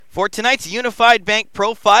For tonight's Unified Bank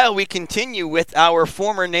Profile, we continue with our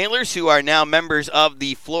former Nailers who are now members of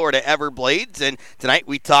the Florida Everblades. And tonight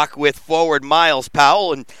we talk with forward Myles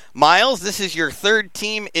Powell. And Myles, this is your third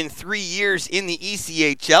team in 3 years in the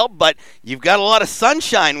ECHL, but you've got a lot of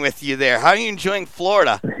sunshine with you there. How are you enjoying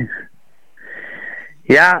Florida?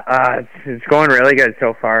 Yeah, it's going really good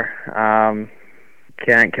so far.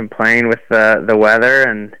 Can't complain with the weather,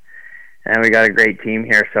 and we got a great team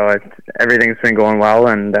here, so everything's been going well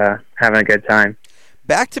and having a good time.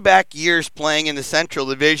 Back-to-back years playing in the Central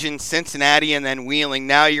Division, Cincinnati and then Wheeling.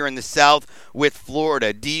 Now you're in the South with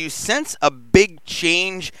Florida. Do you sense a big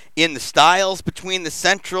change in the styles between the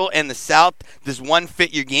Central and the South? Does one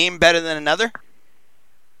fit your game better than another?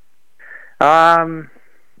 Yeah,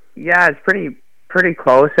 it's pretty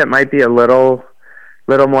close. It might be a little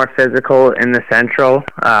more physical in the Central,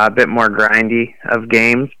 a bit more grindy of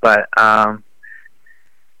games, but I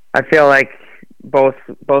feel like both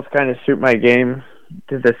kind of suit my game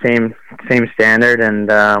to the same standard,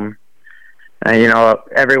 and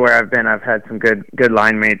everywhere I've been, I've had some good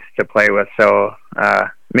line mates to play with, so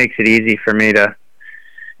makes it easy for me to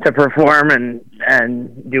perform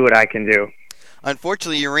and do what I can do.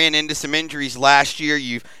 Unfortunately, you ran into some injuries last year.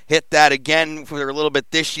 You've hit that again for a little bit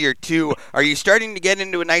this year, too. Are you starting to get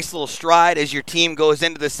into a nice little stride as your team goes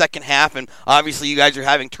into the second half? And obviously, you guys are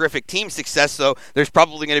having terrific team success, so there's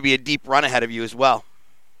probably going to be a deep run ahead of you as well.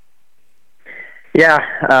 Yeah,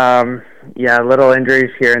 little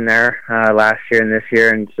injuries here and there last year and this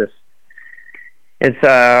year, and it's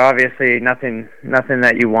obviously nothing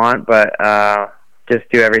that you want, but just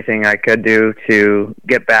do everything I could do to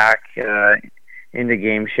get back into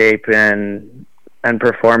game shape and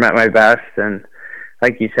perform at my best. And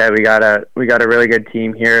like you said, we got a really good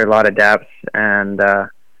team here, a lot of depth, and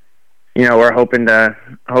we're hoping to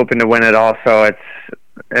win it all. So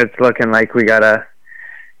it's looking like we gotta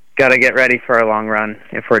get ready for a long run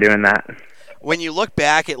if we're doing that. When you look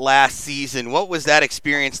back at last season, what was that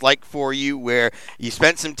experience like for you, where you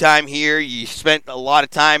spent some time here, you spent a lot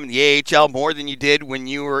of time in the AHL, more than you did when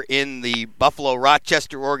you were in the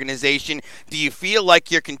Buffalo-Rochester organization? Do you feel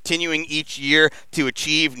like you're continuing each year to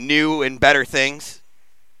achieve new and better things?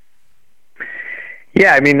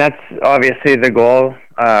 Yeah, I mean, that's obviously the goal.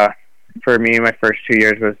 For me, my first 2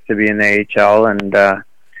 years was to be in the AHL, and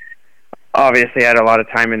obviously I had a lot of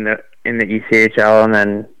time in the ECHL, and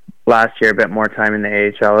then last year a bit more time in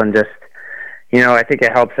the AHL, and just I think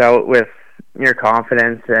it helps out with your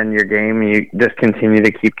confidence and your game. You just continue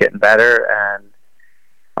to keep getting better, and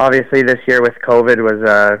obviously this year with COVID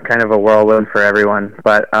was kind of a whirlwind for everyone,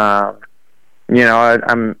 but I'm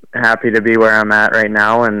happy to be where I'm at right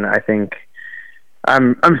now, and I think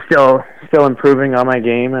I'm still improving on my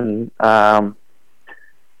game, and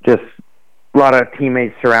just a lot of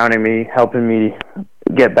teammates surrounding me, helping me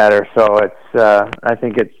get better, so I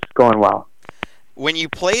think it's going well. When you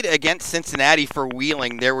played against Cincinnati for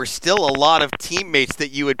Wheeling, there were still a lot of teammates that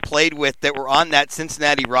you had played with that were on that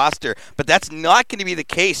Cincinnati roster, but that's not going to be the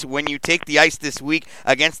case when you take the ice this week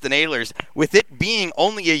against the Nailers. With it being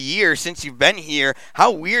only a year since you've been here,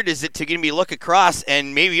 how weird is it to look across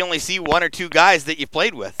and maybe only see one or two guys that you've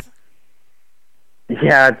played with?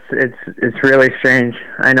 Yeah, it's really strange.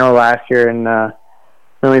 I know last year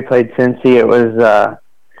when we played Cincy, it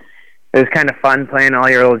was kind of fun playing all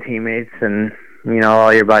your old teammates and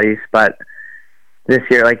all your buddies. But this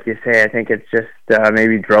year, like you say, I think it's just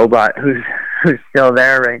maybe Drobot who's still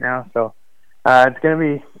there right now. So it's going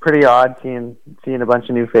to be pretty odd seeing a bunch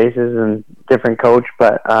of new faces and different coach.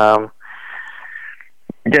 But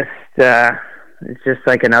it's just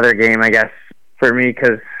like another game, I guess, for me,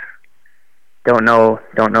 because don't know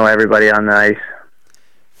everybody on the ice.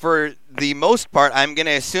 For the most part, I'm going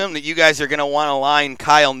to assume that you guys are going to want to line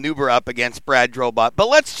Kyle Neuber up against Brad Drobot. But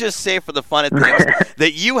let's just say, for the fun of things,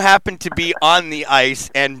 that you happen to be on the ice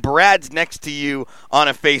and Brad's next to you on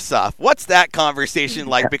a face-off. What's that conversation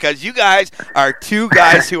like? Because you guys are two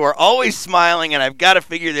guys who are always smiling, and I've got to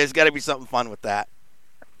figure there's got to be something fun with that.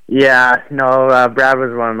 Yeah, no, Brad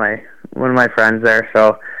was one of my friends there,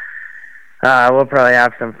 so we'll probably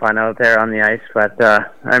have some fun out there on the ice. But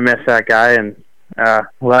I miss that guy, and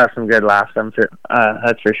we'll have some good laughs,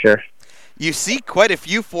 that's for sure. You see quite a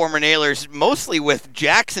few former Nailers, mostly with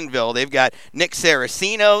Jacksonville. They've got Nick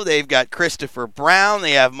Saraceno, they've got Christopher Brown,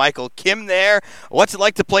 they have Michael Kim there. What's it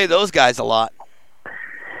like to play those guys a lot?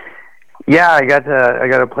 Yeah, I got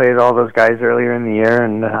to play with all those guys earlier in the year,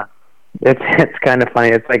 and it's kind of funny.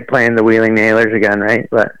 It's like playing the Wheeling Nailers again, right?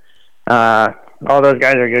 But all those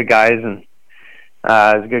guys are good guys, and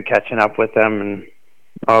it's good catching up with them, and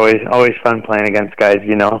always fun playing against guys,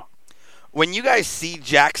 When you guys see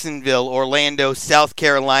Jacksonville, Orlando, South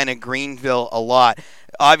Carolina, Greenville a lot,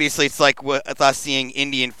 obviously it's like with us seeing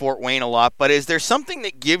Indy and Fort Wayne a lot, but is there something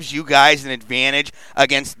that gives you guys an advantage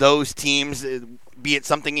against those teams, be it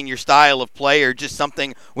something in your style of play or just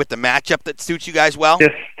something with the matchup that suits you guys well?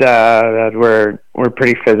 Just that we're a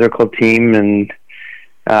pretty physical team, and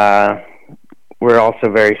we're also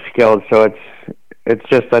very skilled, so it's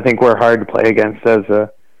just, I think we're hard to play against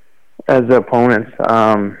as opponents.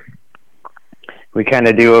 We kind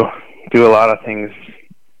of do a lot of things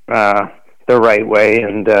the right way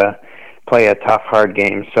and play a tough, hard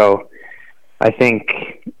game. So I think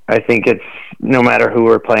it's, no matter who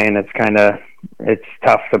we're playing, it's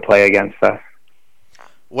tough to play against us.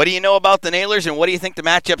 What do you know about the Nailers, and what do you think the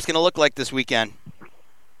matchup's going to look like this weekend?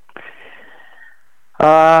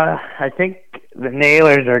 I think the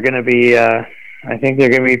Nailers are going to be. I think they're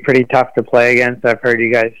going to be pretty tough to play against. I've heard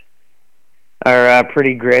you guys are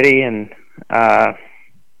pretty gritty, and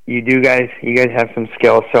you guys have some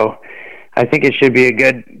skill. So I think it should be a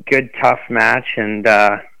good tough match, and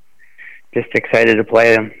just excited to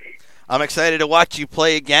play them. I'm excited to watch you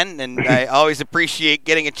play again, and I always appreciate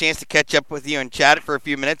getting a chance to catch up with you and chat for a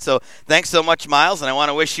few minutes. So thanks so much, Myles, and I want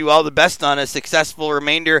to wish you all the best on a successful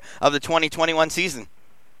remainder of the 2021 season.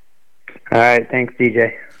 All right, thanks,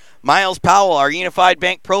 DJ. Myles Powell, our Unified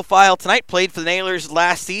Bank profile tonight, played for the Nailers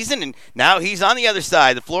last season, and now he's on the other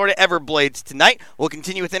side, the Florida Everblades tonight. We'll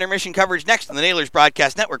continue with intermission coverage next on the Nailers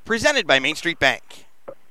Broadcast Network, presented by Main Street Bank.